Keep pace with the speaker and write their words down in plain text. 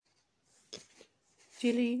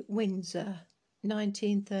Gilly Windsor,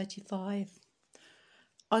 1935.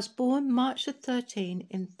 I was born March the 13th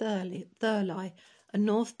in Thurley, a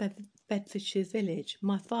North Bedfordshire village.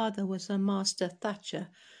 My father was a master thatcher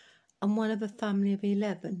and one of a family of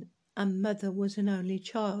 11, and mother was an only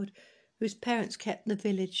child whose parents kept the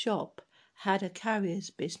village shop, had a carrier's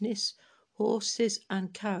business, horses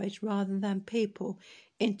and carriage rather than ran people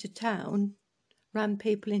into town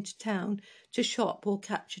to shop or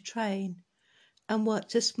catch a train, and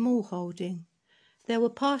worked a small holding. There were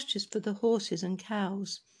pastures for the horses and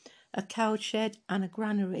cows, a cowshed and a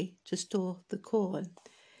granary to store the corn.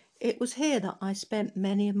 It was here that I spent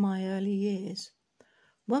many of my early years.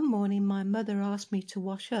 One morning my mother asked me to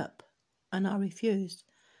wash up, and I refused.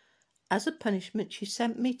 As a punishment she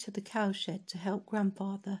sent me to the cowshed to help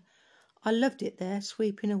grandfather. I loved it there,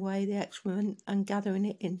 sweeping away the excrement and gathering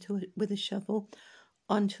it with a shovel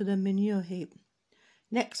onto the manure heap.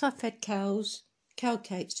 Next I fed cow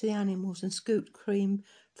cakes to the animals and scooped cream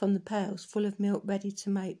from the pails full of milk ready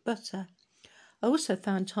to make butter. I also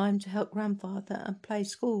found time to help grandfather and play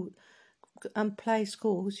schools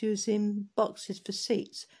using boxes for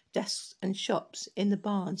seats, desks and shops in the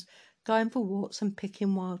barns, going for walks and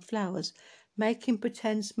picking wild flowers, making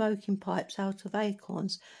pretend smoking pipes out of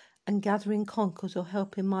acorns and gathering conkers or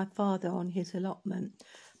helping my father on his allotment.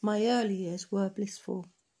 My early years were blissful.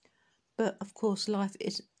 But of course life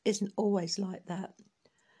isn't always like that.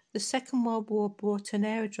 The Second World War brought an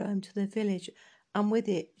aerodrome to the village, and with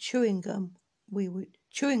it chewing gum. We would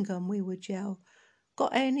yell,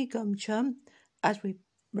 "Got any gum, chum?" as we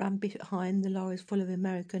ran behind the lorries full of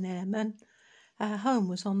American airmen. Our home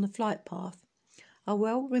was on the flight path. I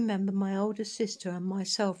well remember my older sister and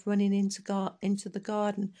myself running into the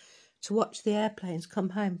garden to watch the airplanes come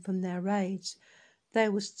home from their raids. They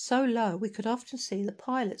were so low we could often see the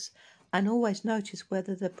pilots and always notice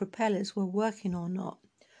whether the propellers were working or not.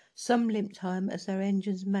 Some limped home as their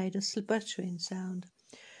engines made a spluttering sound.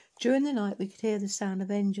 During the night we could hear the sound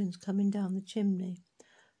of engines coming down the chimney.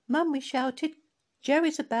 "Mum," we shouted,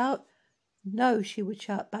 "Jerry's about." "No," she would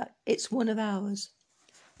shout back, "it's one of ours."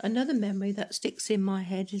 Another memory that sticks in my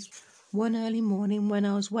head is one early morning when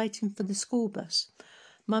I was waiting for the school bus.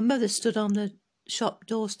 My mother stood on the shop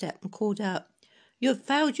doorstep and called out, "You've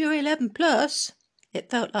failed your 11 plus." It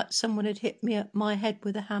felt like someone had hit me at my head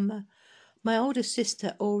with a hammer. My older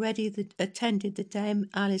sister already attended the Dame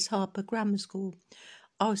Alice Harper Grammar School.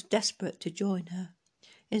 I was desperate to join her.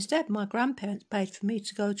 Instead, my grandparents paid for me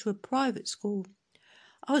to go to a private school.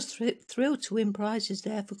 I was thrilled to win prizes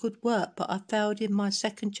there for good work, but I failed in my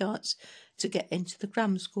second chance to get into the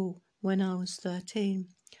grammar school when I was 13.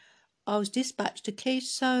 I was dispatched to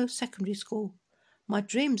Keesoe Secondary School. My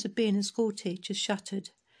dreams of being a school teacher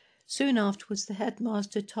shattered. Soon afterwards, the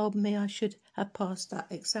headmaster told me I should have passed that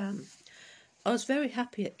exam. I was very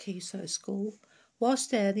happy at Keesoe School. Whilst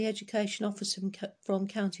there, the education officer from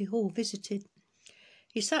County Hall visited.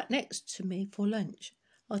 He sat next to me for lunch.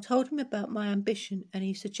 I told him about my ambition and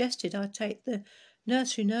he suggested I take the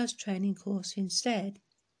nursery nurse training course instead.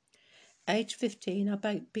 Aged 15, I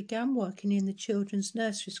began working in the children's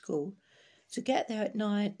nursery school. To get there at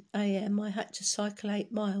 9 a.m, I had to cycle 8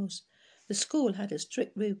 miles. The school had a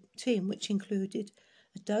strict routine which included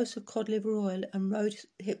a dose of cod liver oil and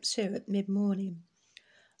rosehip syrup mid-morning.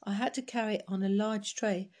 I had to carry it on a large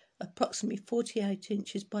tray, approximately 48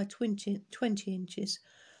 inches by 20 inches.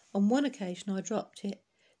 On one occasion I dropped it.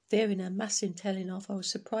 Fearing a massive telling off, I was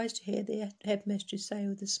surprised to hear the headmistress say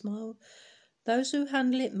with a smile, "Those who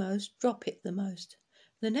handle it most drop it the most."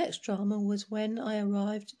 The next drama was when I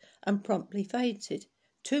arrived and promptly fainted.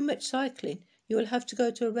 "Too much cycling. You will have to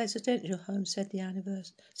go to a residential home," said the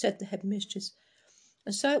headmistress.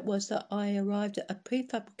 And so it was that I arrived at a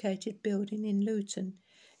prefabricated building in Luton.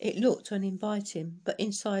 It looked uninviting, but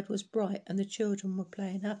inside was bright and the children were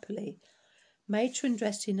playing happily. Matron,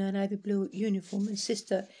 dressed in her navy blue uniform, and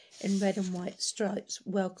sister in red and white stripes,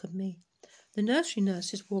 welcomed me. The nursery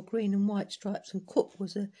nurses wore green and white stripes, and cook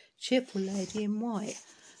was a cheerful lady in white.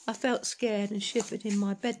 I felt scared and shivered in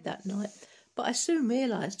my bed that night, but I soon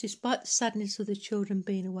realised, despite the sadness of the children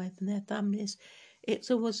being away from their families, it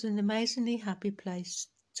was an amazingly happy place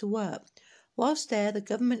to work. Whilst there, the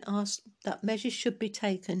government asked that measures should be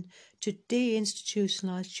taken to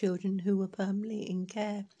de-institutionalise children who were permanently in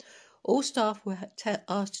care. All staff were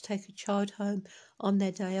asked to take a child home on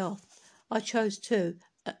their day off. I chose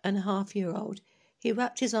 2.5-year-old. He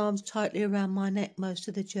wrapped his arms tightly around my neck most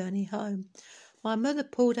of the journey home. My mother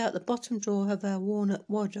pulled out the bottom drawer of her walnut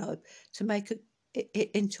wardrobe to make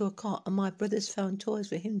it into a cot, and my brothers found toys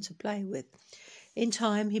for him to play with. In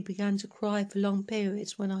time, he began to cry for long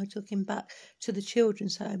periods when I took him back to the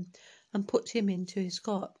children's home, and put him into his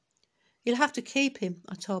cot. You'll have to keep him,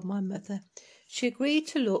 I told my mother. She agreed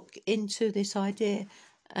to look into this idea,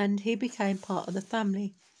 and he became part of the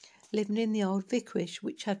family, living in the old vicarage,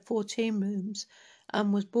 which had 14 rooms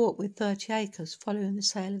and was bought with 30 acres following the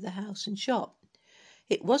sale of the house and shop.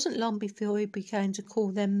 It wasn't long before he began to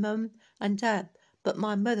call them Mum and Dad, but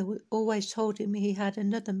my mother always told him he had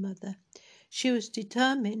another mother. She was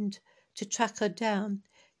determined to track her down.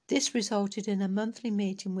 This resulted in a monthly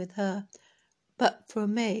meeting with her, but for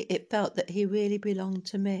me it felt that he really belonged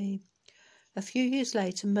to me. A few years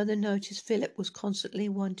later, Mother noticed Philip was constantly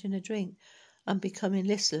wanting a drink and becoming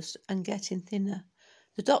listless and getting thinner.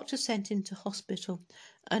 The doctor sent him to hospital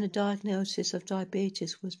and a diagnosis of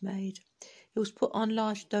diabetes was made. He was put on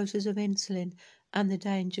large doses of insulin and the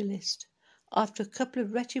danger list. After a couple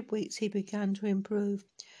of wretched weeks, he began to improve,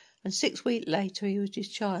 and 6 weeks later he was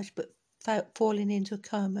discharged, but falling into a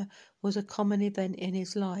coma was a common event in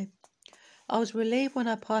his life. I was relieved when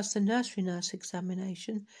I passed the nursery nurse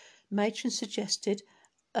examination. Matron suggested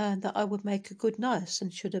that I would make a good nurse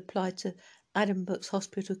and should apply to Addenbrooke's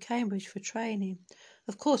Hospital, Cambridge for training.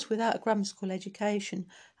 Of course, without a grammar school education,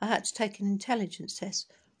 I had to take an intelligence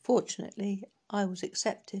test. Fortunately, I was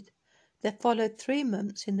accepted. There followed 3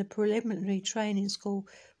 months in the preliminary training school,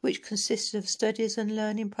 which consisted of studies and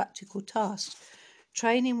learning practical tasks.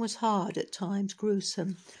 Training was hard, at times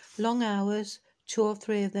gruesome. Long hours, 2 or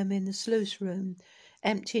 3 of them in the sluice room,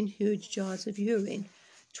 emptying huge jars of urine,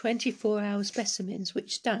 24-hour specimens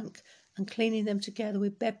which stank, and cleaning them together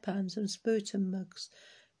with bedpans and sputum mugs.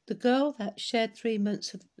 The girl that shared 3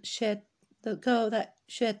 months of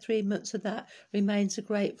that remains a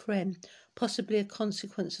great friend, possibly a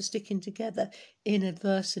consequence of sticking together in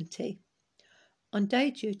adversity. On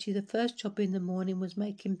day duty, the first job in the morning was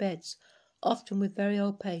making beds, often with very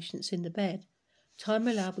old patients in the bed. Time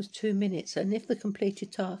allowed was 2 minutes, and if the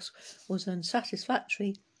completed task was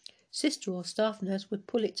unsatisfactory, sister or staff nurse would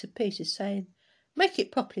pull it to pieces, saying, "Make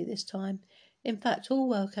it properly this time." In fact, all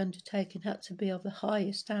work undertaken had to be of the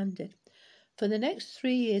highest standard. For the next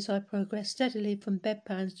 3 years I progressed steadily from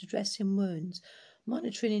bedpans to dressing wounds,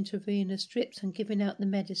 monitoring intravenous drips and giving out the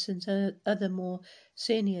medicines and other more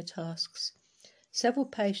senior tasks. Several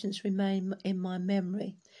patients remain in my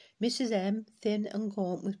memory. Mrs. M, thin and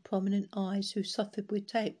gaunt with prominent eyes, who suffered with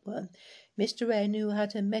tapeworm. Mr. N, who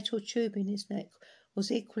had a metal tube in his neck,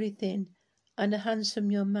 was equally thin, and a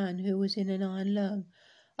handsome young man who was in an iron lung.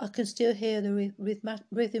 I can still hear the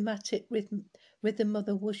rhythm of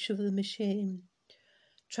the whoosh of the machine.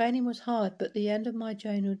 Training was hard, but at the end of my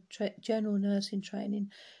general nursing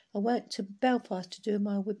training, I went to Belfast to do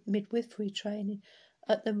my midwifery training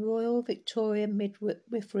at the Royal Victoria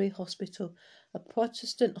Midwifery Hospital, a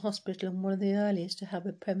Protestant hospital and one of the earliest to have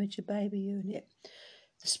a premature baby unit.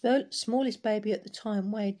 The smallest baby at the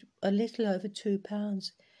time weighed a little over 2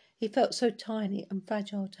 pounds. He felt so tiny and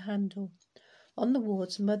fragile to handle. On the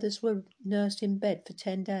wards, mothers were nursed in bed for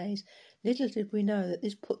 10 days. Little did we know that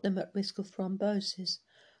this put them at risk of thrombosis.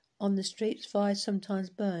 On the streets, fires sometimes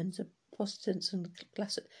burned, and Protestants and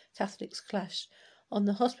Catholics clashed. On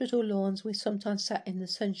the hospital lawns, we sometimes sat in the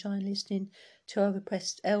sunshine listening to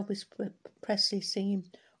overpressed Elvis Presley singing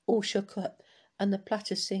 "All Shook Up" and the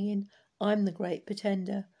Platters singing "I'm the Great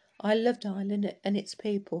Pretender." I loved Ireland and its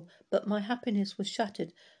people, but my happiness was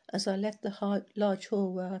shattered as I left the large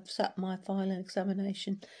hall where I sat my final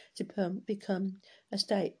examination to become a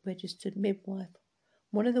state-registered midwife.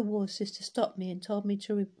 One of the ward sisters stopped me and told me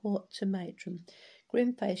to report to matron.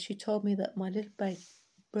 Grim-faced, she told me that my little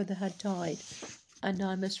brother had died and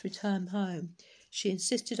I must return home. She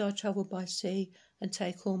insisted I travel by sea and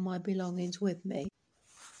take all my belongings with me.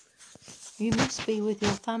 "You must be with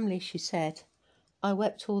your family," she said. I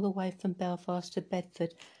wept all the way from Belfast to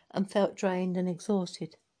Bedford and felt drained and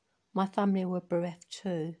exhausted. My family were bereft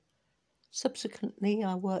too. Subsequently,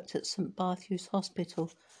 I worked at St. Bartholomew's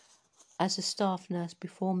Hospital as a staff nurse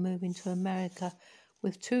before moving to America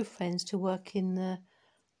with 2 friends to work in the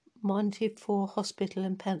Montefiore Hospital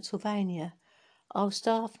in Pennsylvania. I was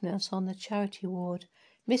staff nurse on the charity ward.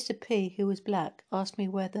 Mr. P, who was black, asked me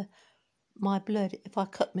whether my blood, if I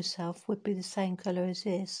cut myself, would be the same colour as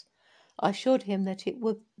his. I assured him that it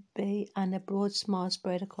would be, and a broad smile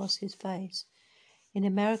spread across his face. In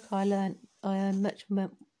America, I earned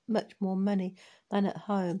much more money than at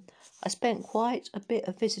home. I spent quite a bit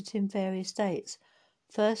of visiting various states.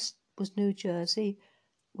 First was New Jersey,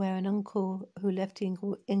 where an uncle who left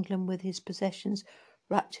England with his possessions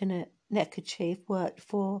wrapped in a neckerchief worked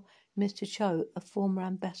for Mr. Choate, a former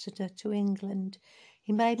ambassador to England.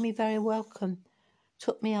 He made me very welcome,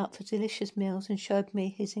 took me out for delicious meals and showed me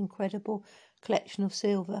his incredible collection of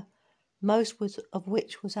silver. of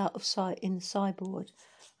which was out of sight in the sideboard.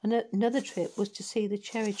 Another trip was to see the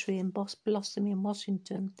cherry tree in Blossom in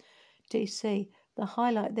Washington, D.C. The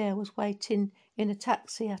highlight there was waiting in a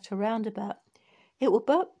taxi at a roundabout. "It will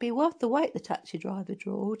be worth the wait," the taxi driver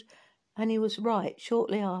drawled, and he was right.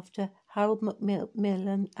 Shortly after, Harold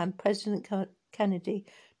Macmillan and President Kennedy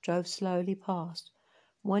drove slowly past.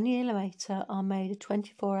 1 year later, I made a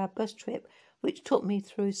 24-hour bus trip which took me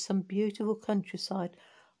through some beautiful countryside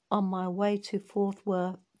on my way to Fort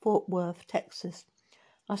Worth, Texas.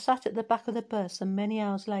 I sat at the back of the bus, and many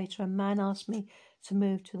hours later a man asked me to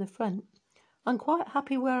move to the front. "I'm quite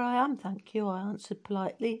happy where I am, thank you," I answered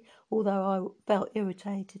politely, although I felt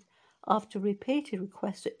irritated. After repeated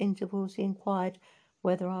requests at intervals, he inquired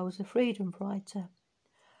whether I was a freedom fighter.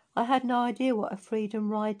 I had no idea what a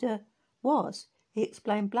freedom rider was. He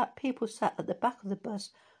explained black people sat at the back of the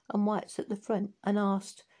bus and whites at the front, and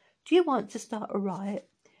asked, "Do you want to start a riot?"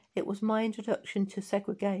 It was my introduction to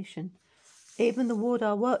segregation. Even the ward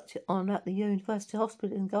I worked on at the University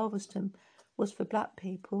Hospital in Galveston was for black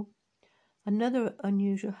people. Another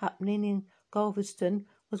unusual happening in Galveston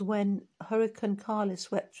was when Hurricane Carla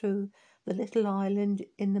swept through the little island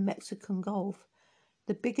in the Mexican Gulf.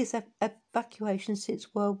 The biggest evacuation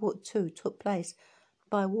since World War II took place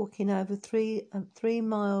by walking over a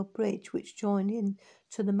 3-mile bridge which joined in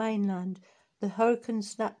to the mainland. The hurricane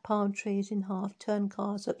snapped palm trees in half, turned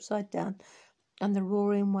cars upside down, and the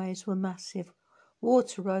roaring waves were massive.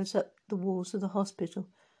 Water rose up the walls of the hospital.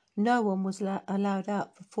 No one was allowed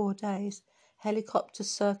out for 4 days. Helicopters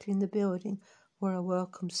circling the building were a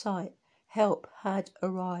welcome sight. Help had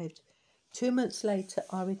arrived. 2 months later,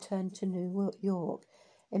 I returned to New York,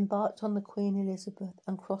 embarked on the Queen Elizabeth,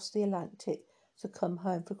 and crossed the Atlantic to come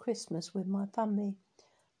home for Christmas with my family.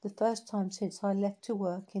 The first time since I left to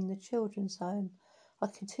work in the children's home. I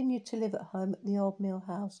continued to live at home at the Old Mill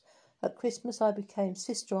House. At Christmas, I became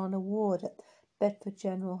sister on a ward at Bedford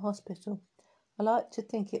General Hospital. I like to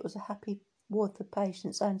think it was a happy ward for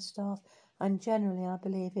patients and staff, and generally I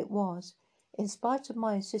believe it was. In spite of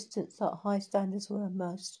my insistence that high standards were a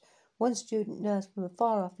must, one student nurse from a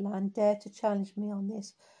far-off land dared to challenge me on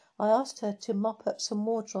this. I asked her to mop up some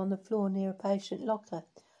water on the floor near a patient locker.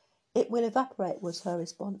 "It will evaporate," was her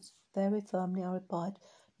response. Very firmly I replied,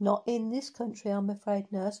 "Not in this country, I'm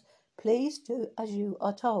afraid, nurse. Please do as you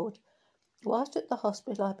are told." Whilst at the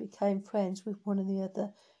hospital, I became friends with one of the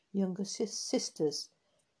other younger sisters.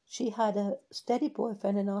 She had a steady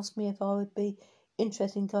boyfriend and asked me if I would be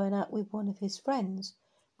interested in going out with one of his friends.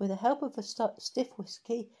 With the help of a stiff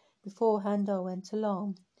whiskey beforehand, I went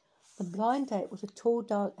along. The blind date was a tall,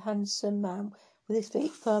 dark, handsome man with his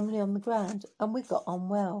feet firmly on the ground, and we got on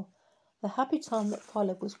well. The happy time that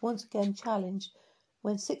followed was once again challenged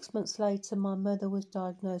when 6 months later my mother was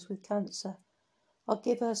diagnosed with cancer. "I'll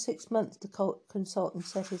give her 6 months," the consultant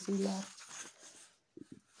said as he left.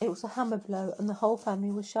 It was a hammer blow, and the whole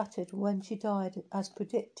family was shattered when she died, as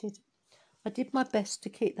predicted. I did my best to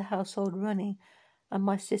keep the household running, and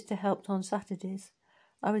my sister helped on Saturdays.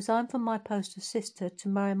 I resigned from my post of sister to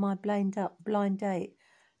marry my blind date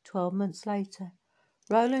 12 months later.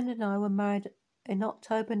 Roland and I were married in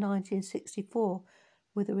October 1964,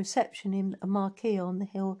 with a reception in a marquee on the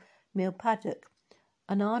Hill Mill paddock.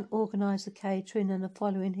 An aunt organised the catering, and the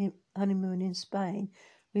following honeymoon in Spain,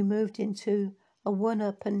 we moved into a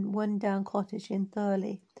one-up and one-down cottage in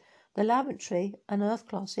Thurley. The lavatory, an earth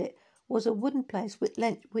closet, was a wooden place which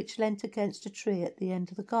leant against a tree at the end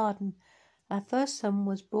of the garden. Our first son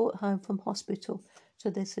was brought home from hospital to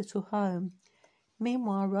this little home.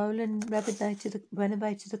 Meanwhile, Roland renovated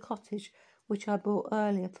the cottage which I bought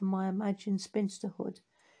earlier for my imagined spinsterhood.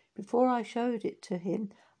 Before I showed it to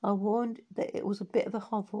him, I warned that it was a bit of a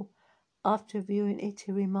hovel. After viewing it,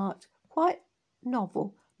 he remarked, "Quite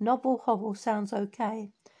novel. Novel hovel sounds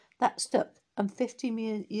okay." That stuck, and 50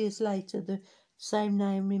 years later the same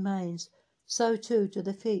name remains. So too do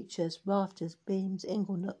the features, rafters, beams,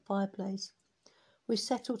 inglenook, fireplace. We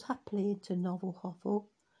settled happily into Novel Hovel.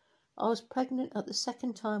 I was pregnant at the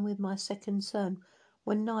second time with my second son.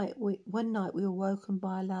 One night we were woken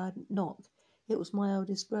by a loud knock. It was my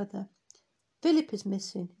eldest brother. "Philip is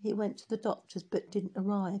missing. He went to the doctor's but didn't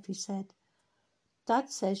arrive," he said. "Dad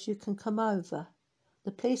says you can come over.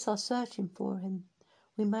 The police are searching for him."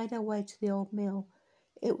 We made our way to the old mill.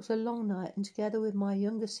 It was a long night, and together with my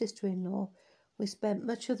younger sister-in-law, we spent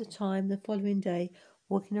much of the time the following day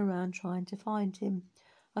walking around trying to find him.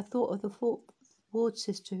 I thought of the ward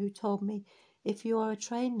sister who told me, "If you are a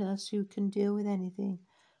trained nurse, you can deal with anything."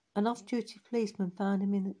 An off-duty policeman found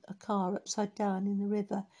him in a car upside down in the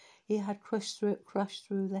river. He had crushed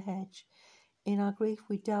through the hedge. In our grief,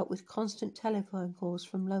 we dealt with constant telephone calls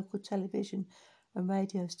from local television and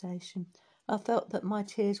radio station. I felt that my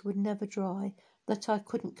tears would never dry, that I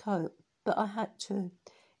couldn't cope, but I had to.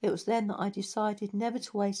 It was then that I decided never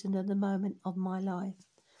to waste another moment of my life.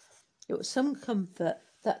 It was some comfort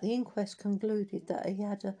that the inquest concluded that he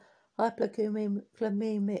had a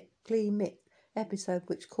hypoglycemic episode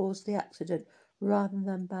which caused the accident rather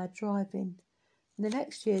than bad driving. In the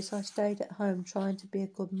next years, I stayed at home trying to be a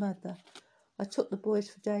good mother. I took the boys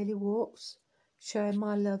for daily walks, sharing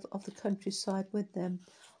my love of the countryside with them.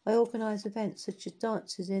 I organised events such as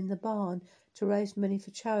dances in the barn to raise money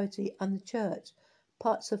for charity and the church,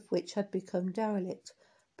 parts of which had become derelict.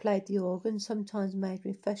 Played the organ, sometimes made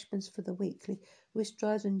refreshments for the weekly whist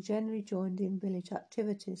drives, and generally joined in village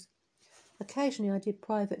activities. Occasionally I did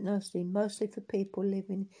private nursing, mostly for people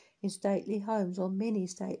living in stately homes or mini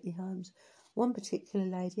stately homes. One particular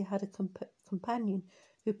lady had a companion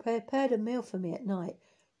who prepared a meal for me at night.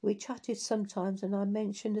 We chatted sometimes, and I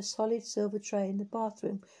mentioned a solid silver tray in the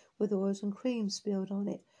bathroom with oils and cream spilled on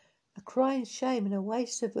it. A crying shame and a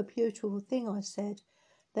waste of a beautiful thing, I said.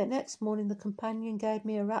 The next morning the companion gave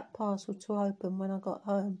me a wrapped parcel to open when I got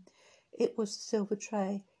home. It was the silver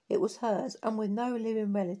tray. It was hers, and with no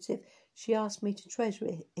living relative, she asked me to treasure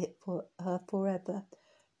it for her forever.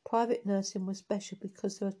 Private nursing was special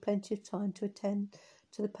because there was plenty of time to attend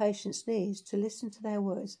to the patient's needs, to listen to their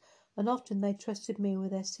worries, and often they trusted me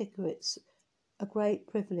with their secrets, a great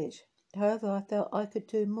privilege. However, I felt I could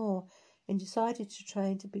do more and decided to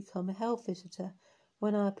train to become a health visitor.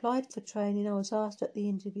 When I applied for training, I was asked at the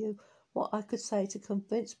interview what I could say to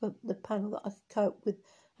convince the panel that I could cope with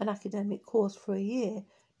an academic course for a year,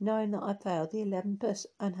 knowing that I failed the 11 plus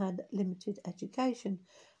and had limited education.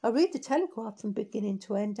 I read the Telegraph from beginning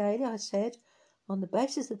to end daily, I said. On the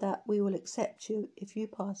basis of that, we will accept you if you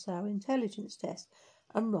pass our intelligence test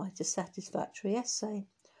and write a satisfactory essay.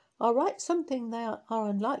 I'll write something they are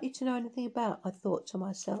unlikely to know anything about, I thought to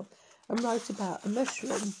myself, and wrote about a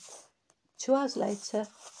mushroom. 2 hours later,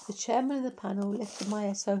 the chairman of the panel lifted my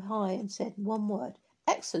essay high and said one word: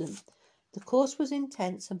 excellent. The course was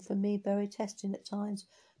intense and for me very testing at times,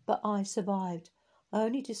 but I survived. I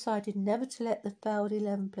only decided never to let the failed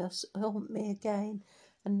 11 plus haunt me again,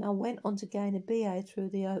 and I went on to gain a BA through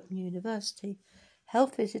the Open University.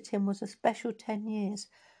 Health visiting was a special 10 years.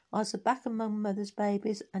 I was back among mothers,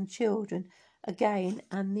 babies and children again,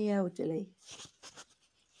 and the elderly.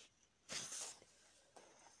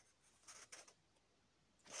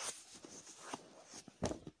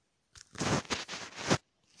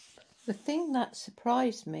 The thing that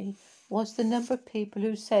surprised me was the number of people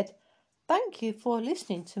who said, "Thank you for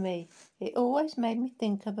listening to me." It always made me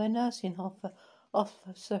think of a nursing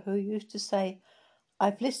officer who used to say,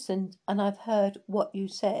 "I've listened and I've heard what you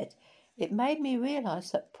said." It made me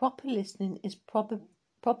realise that proper listening is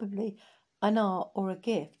probably an art or a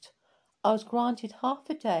gift. I was granted half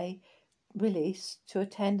a day release to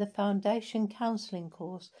attend a foundation counselling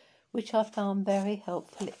course, which I found very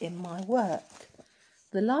helpful in my work.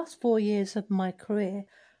 The last 4 years of my career,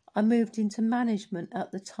 I moved into management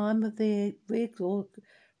at the time of the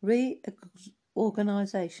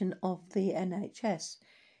reorganisation of the NHS.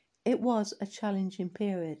 It was a challenging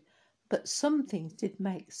period, but some things did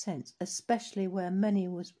make sense, especially where money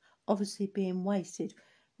was obviously being wasted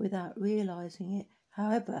without realising it.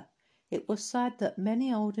 However, it was sad that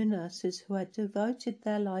many older nurses who had devoted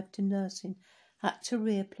their life to nursing had to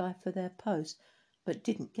reapply for their posts but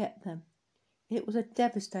didn't get them. It was a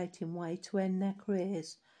devastating way to end their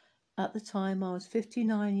careers. At the time, I was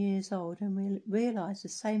 59 years old and realised the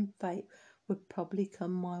same fate would probably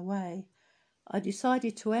come my way. I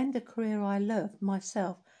decided to end a career I loved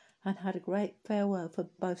myself and had a great farewell for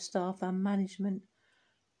both staff and management.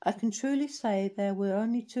 I can truly say there were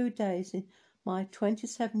only 2 days in my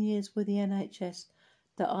 27 years with the NHS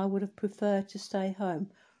that I would have preferred to stay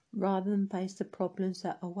home rather than face the problems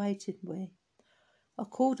that awaited me. I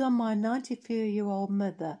called on my 93-year-old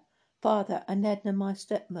father, and Edna, my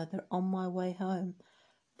stepmother, on my way home.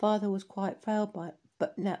 Father was quite frail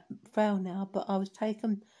now, but I was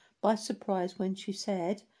taken by surprise when she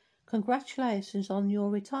said, "Congratulations on your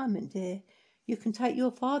retirement, dear. You can take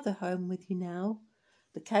your father home with you now."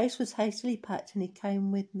 The case was hastily packed and he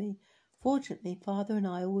came with me. Fortunately, father and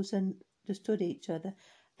I always understood each other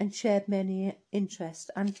and shared many interests: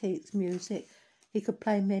 antiques, music. He could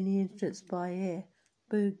play many instruments by ear: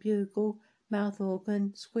 bugle, mouth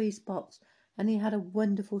organ, squeeze box, and he had a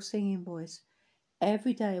wonderful singing voice.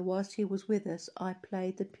 Every day whilst he was with us, I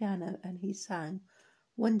played the piano and he sang.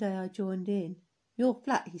 One day I joined in. "You're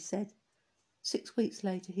flat," he said. 6 weeks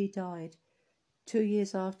later he died. 2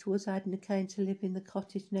 years afterwards, Adna came to live in the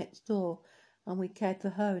cottage next door, and we cared for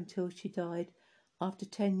her until she died. After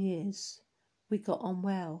 10 years, we got on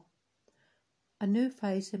well. A new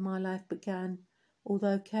phase in my life began.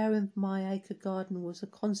 Although caring for my acre garden was a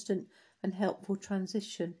constant and helpful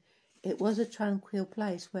transition, it was a tranquil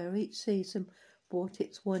place where each season brought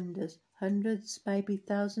its wonders. Hundreds, maybe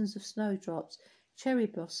thousands of snowdrops, cherry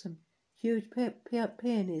blossom, huge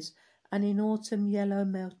peonies, and in autumn yellow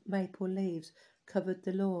maple leaves covered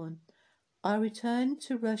the lawn. I returned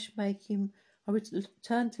to rush making. I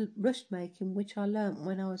returned to rush making, which I learnt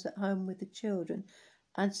when I was at home with the children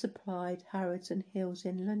and supplied Harrods and Hills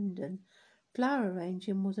in London. Flower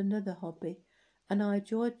arranging was another hobby, and I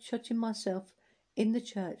enjoyed shutting myself in the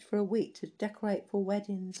church for a week to decorate for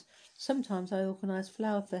weddings. Sometimes I organised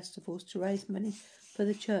flower festivals to raise money for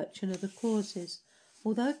the church and other causes.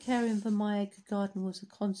 Although caring for my acre garden was a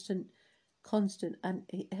constant, and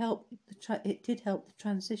it did help the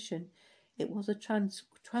transition. It was a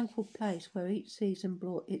tranquil place where each season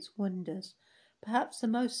brought its wonders. Perhaps the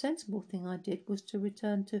most sensible thing I did was to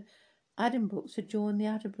return to Addenbrooke to join the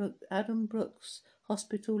Addenbrooke's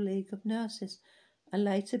Hospital League of Nurses and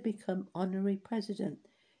later become honorary president.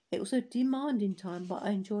 It was a demanding time, but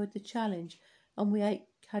I enjoyed the challenge, and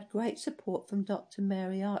had great support from Dr.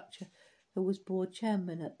 Mary Archer, who was board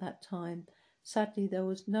chairman at that time. Sadly, there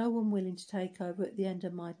was no one willing to take over at the end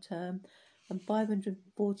of my term, and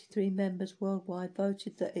 543 members worldwide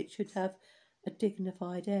voted that it should have a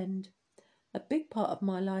dignified end. A big part of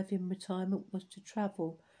my life in retirement was to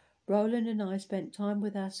travel. Roland and I spent time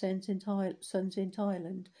with our sons in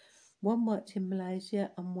Thailand. One worked in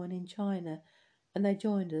Malaysia and one in China, and they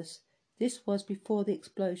joined us. This was before the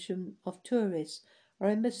explosion of tourists. I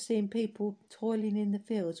remember seeing people toiling in the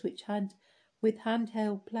fields with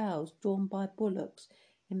handheld ploughs drawn by bullocks.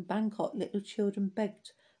 In Bangkok, little children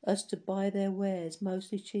begged us to buy their wares,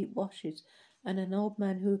 mostly cheap washes, and an old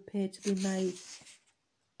man who appeared to be made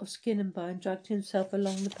of skin and bone dragged himself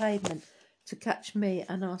along the pavement to catch me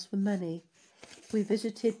and ask for money. We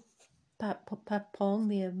visited Patpong,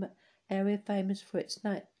 the area famous for its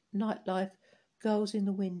nightlife, girls in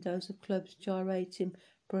the windows of clubs gyrating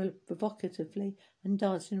provocatively and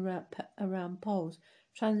dancing around poles,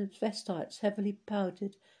 transvestites heavily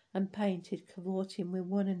powdered and painted cavorting with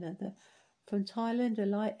one another. From Thailand, a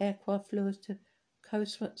light aircraft flew us to Koh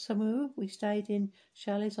Samui. We stayed in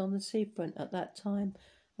chalets on the seafront at that time.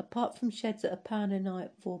 Apart from sheds at £1 a night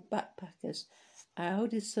for backpackers, our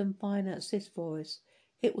eldest son financed this for us.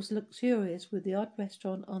 It was luxurious, with the odd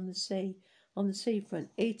restaurant on the seafront,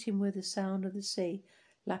 eating with the sound of the sea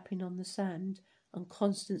lapping on the sand, and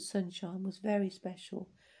constant sunshine was very special.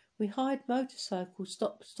 We hired motorcycles,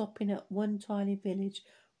 stopping at one tiny village,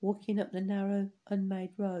 walking up the narrow,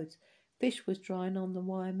 unmade roads. Fish was drying on the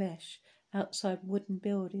wire mesh outside wooden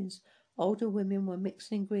buildings. Older women were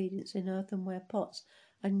mixing ingredients in earthenware pots,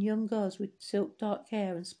 and young girls with silk dark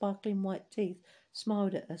hair and sparkling white teeth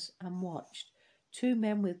smiled at us and watched. Two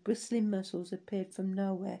men with bristling muscles appeared from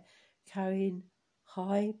nowhere, carrying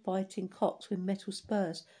high, biting cocks with metal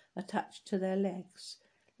spurs attached to their legs.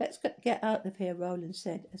 "Let's get out of here," Roland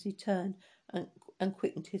said as he turned and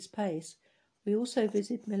quickened his pace. We also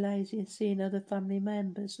visited Malaysia, seeing other family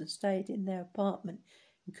members, and stayed in their apartment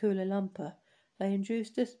in Kuala Lumpur. They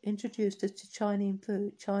introduced us to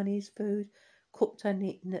Chinese food, cooked and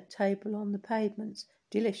eaten at table on the pavements.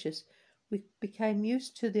 Delicious. We became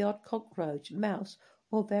used to the odd cockroach, mouse,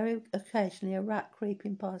 or very occasionally a rat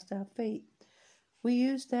creeping past our feet. We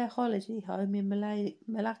used their holiday home in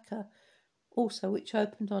Malacca also, which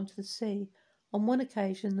opened onto the sea. On one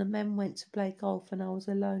occasion, the men went to play golf and I was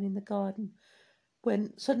alone in the garden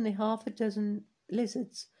when suddenly half a dozen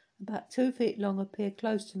lizards, about 2 feet long, appeared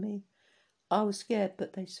close to me. I was scared,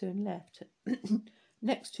 but they soon left.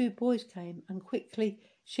 Next, two boys came and quickly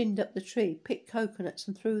shinned up the tree, picked coconuts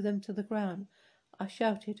and threw them to the ground. I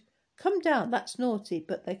shouted, "Come down, that's naughty,"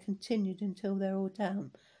 but they continued until they're all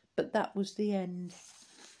down. But that was the end.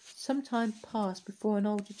 Some time passed before an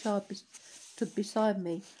older child stood beside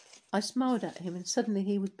me. I smiled at him, and suddenly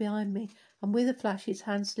he was behind me, and with a flash his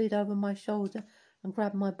hand slid over my shoulder and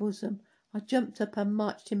grabbed my bosom. I jumped up and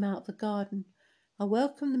marched him out of the garden. I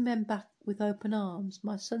welcomed the men back with open arms.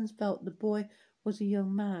 My sons felt the boy was a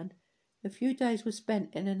young man. A few days were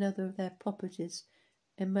spent in another of their properties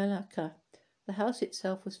in Malacca. The house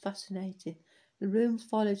itself was fascinating. The rooms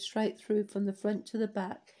followed straight through from the front to the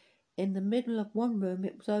back. In the middle of one room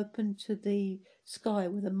it was open to the sky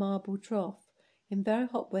with a marble trough. In very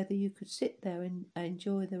hot weather you could sit there and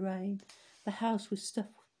enjoy the rain. The house was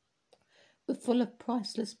full of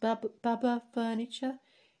priceless Baba furniture.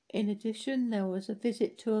 In addition, there was a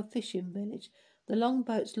visit to a fishing village. The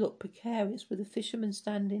longboats looked precarious, with the fishermen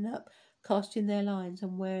standing up casting their lines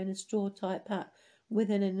and wearing a straw-type hat with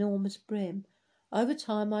an enormous brim. Over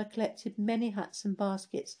time, I collected many hats and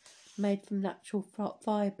baskets made from natural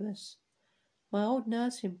fibres. My old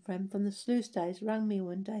nursing friend from the sluice days rang me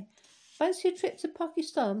one day. Fancy a trip to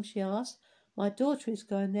Pakistan? She asked. My daughter is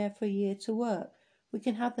going there for a year to work. We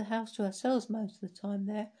can have the house to ourselves most of the time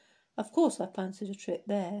there. Of course, I fancied a trip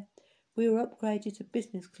there. We were upgraded to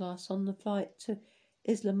business class on the flight to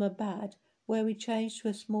Islamabad, where we changed to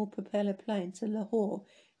a small propeller plane to Lahore,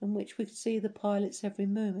 in which we could see the pilots every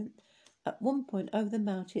moment. At one point over the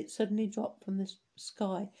mountain, it suddenly dropped from the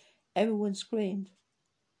sky. Everyone screamed.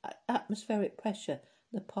 Atmospheric pressure,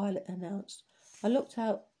 the pilot announced. I looked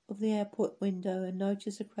out of the airport window and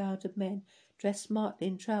noticed a crowd of men dressed smartly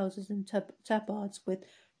in trousers and tabards with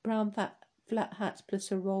brown flat hats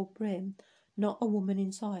plus a rolled brim. Not a woman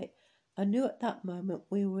in sight. I knew at that moment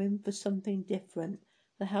we were in for something different.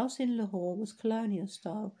 The house in Lahore was colonial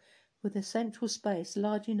style, with a central space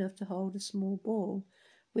large enough to hold a small ball.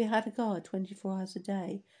 We had a guard 24 hours a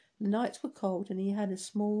day. The nights were cold, and he had a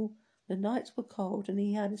small primus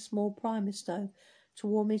stove to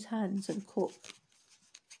warm his hands and cook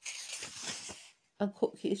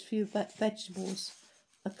his few vegetables.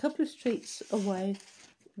 A couple of streets away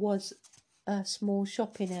was a small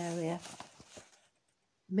shopping area.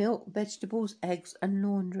 Milk, vegetables, eggs and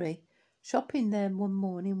laundry. Shopping there one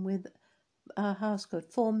morning with our house guard,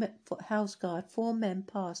 four men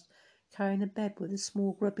passed carrying a bed with a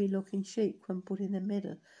small grubby-looking sheet crumpled in the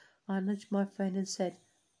middle. I nudged my friend and said,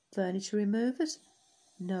 "Furniture removers?"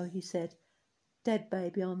 "No," he said. "Dead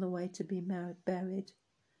baby on the way to be buried."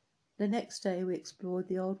 The next day we explored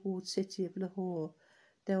the old walled city of Lahore.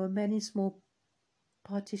 There were many small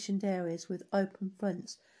partitioned areas with open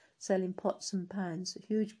fronts selling pots and pans,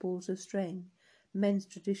 huge balls of string, men's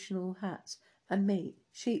traditional hats, and meat,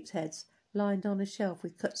 sheep's heads, lined on a shelf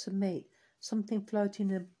with cuts of meat, something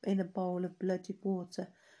floating in a bowl of blooded water,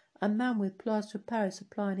 a man with plaster of Paris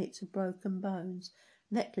applying it to broken bones,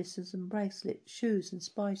 necklaces and bracelets, shoes and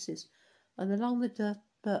spices, and along the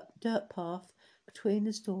dirt path between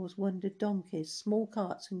the stalls wandered donkeys, small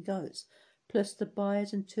carts and goats, plus the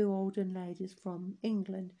buyers and two older ladies from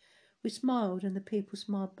England. We smiled and the people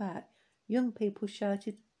smiled back. Young people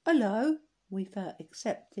shouted, "Hello!" We felt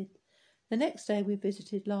accepted. The next day we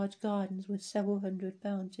visited large gardens with several hundred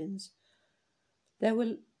fountains. They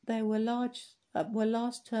were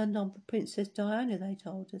last turned on for Princess Diana, they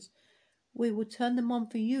told us. "We will turn them on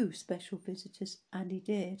for you, special visitors," and he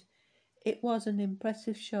did. It was an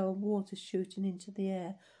impressive show of water shooting into the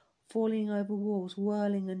air, falling over walls,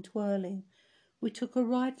 whirling and twirling. We took a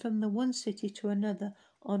ride from the one city to another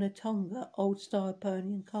on a tonga, old-style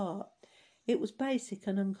pony and cart. It was basic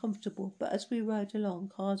and uncomfortable, but as we rode along,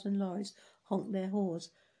 cars and lorries honked their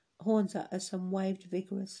horns at us and waved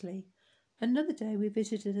vigorously. Another day we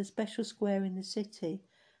visited a special square in the city.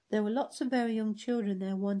 There were lots of very young children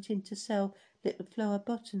there wanting to sell little flower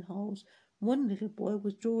buttonholes. One little boy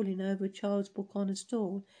was drawing over a child's book on a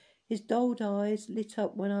stall. His dull eyes lit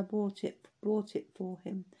up when I bought it for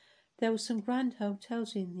him. There were some grand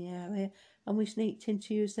hotels in the area, and we sneaked in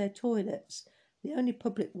to use their toilets. The only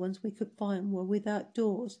public ones we could find were without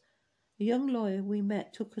doors. A young lawyer we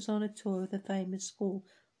met took us on a tour of the famous school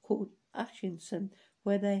called Ashinson,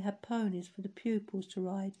 where they had ponies for the pupils to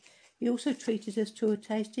ride. He also treated us to a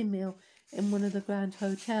tasty meal in one of the grand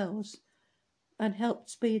hotels and helped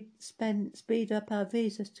speed up our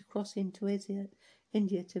visas to cross into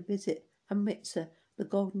India to visit Amritsar, the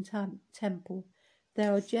Golden Temple.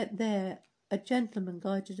 There, a gentleman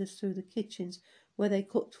guided us through the kitchens where they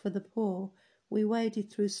cooked for the poor. We waded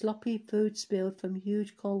through sloppy food spilled from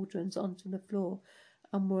huge cauldrons onto the floor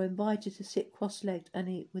and were invited to sit cross-legged and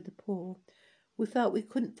eat with the poor. We felt we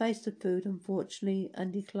couldn't face the food, unfortunately,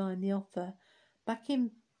 and declined the offer. Back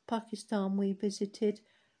in Pakistan, we visited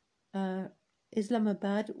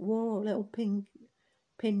Islamabad,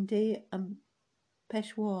 Pindi and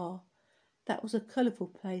Peshawar. That was a colourful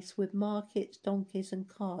place with markets, donkeys and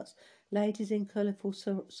carts, ladies in colourful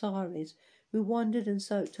saris. We wandered and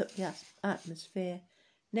soaked up the atmosphere.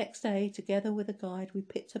 Next day, together with a guide, we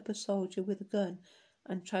picked up a soldier with a gun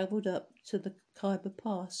and travelled up to the Khyber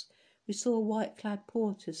Pass. We saw white-clad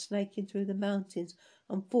porters snaking through the mountains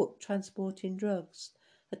on foot transporting drugs.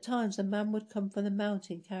 At times a man would come from the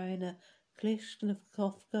mountain carrying a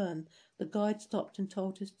Kalashnikov gun. The guide stopped and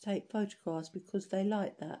told us to take photographs because they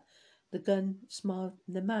liked that. The gunman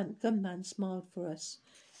smiled for us.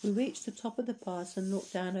 We reached the top of the pass and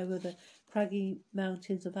looked down over the craggy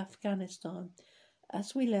mountains of Afghanistan.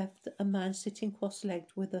 As we left, a man sitting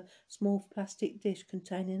cross-legged with a small plastic dish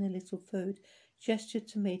containing a little food gestured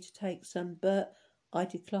to me to take some, but I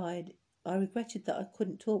declined. I regretted that I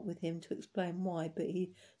couldn't talk with him to explain why, but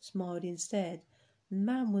he smiled instead. The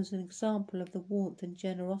man was an example of the warmth and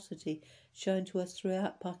generosity shown to us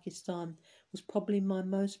throughout Pakistan. It was probably my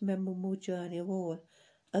most memorable journey of all.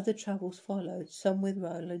 Other travels followed, some with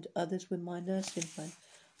Roland, others with my nursing friend,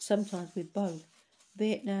 sometimes with both.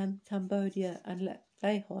 Vietnam, Cambodia, and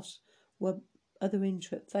Laos were other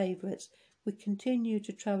favourites. We continued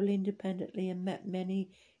to travel independently and met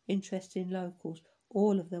many interesting locals,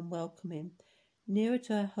 all of them welcoming. Nearer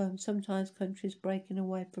to our home, sometimes countries breaking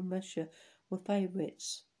away from Russia were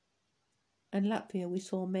favourites. In Latvia, we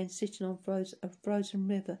saw men sitting on a frozen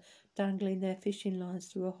river, dangling their fishing lines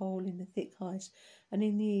through a hole in the thick ice, and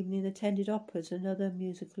in the evening attended operas and other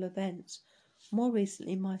musical events. More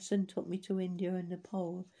recently, my son took me to India and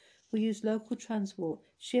Nepal. We used local transport.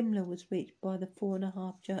 Shimla was reached by the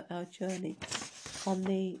 4.5 hour journey on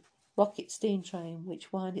the rocket steam train,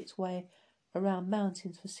 which wound its way around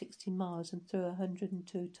mountains for 60 miles and through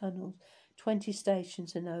 102 tunnels, 20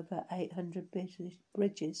 stations and over 800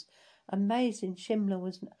 bridges. Amazing, Shimla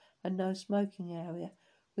was a no-smoking area.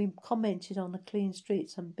 We commented on the clean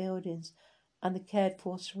streets and buildings and the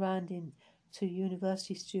cared-for surrounding to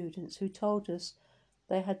university students who told us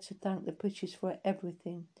they had to thank the British for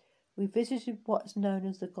everything. We visited what is known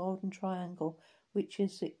as the Golden Triangle, which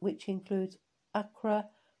includes Accra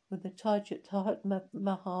with the Taj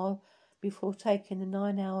Mahal before taking the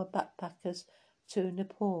 9-hour backpackers to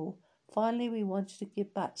Nepal. Finally, we wanted to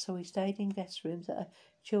give back, so we stayed in guest rooms at a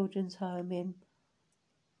children's home in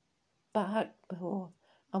Bharatpur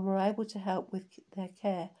and were able to help with their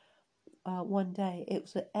care one day. It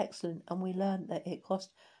was excellent, and we learned that it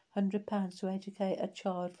cost £100 to educate a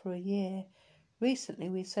child for a year. Recently,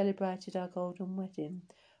 we celebrated our golden wedding.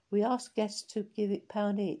 We asked guests to give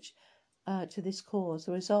 £1 each to this cause.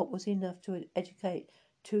 The result was enough to educate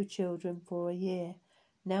 2 children for a year.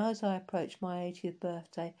 Now, as I approach my 80th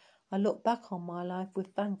birthday, I look back on my life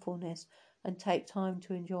with thankfulness and take time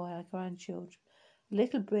to enjoy our grandchildren. A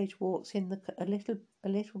little bridge walks in the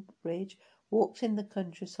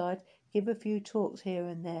countryside, give a few talks here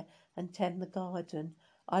and there, and tend the garden.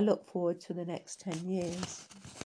 I look forward to the next 10 years.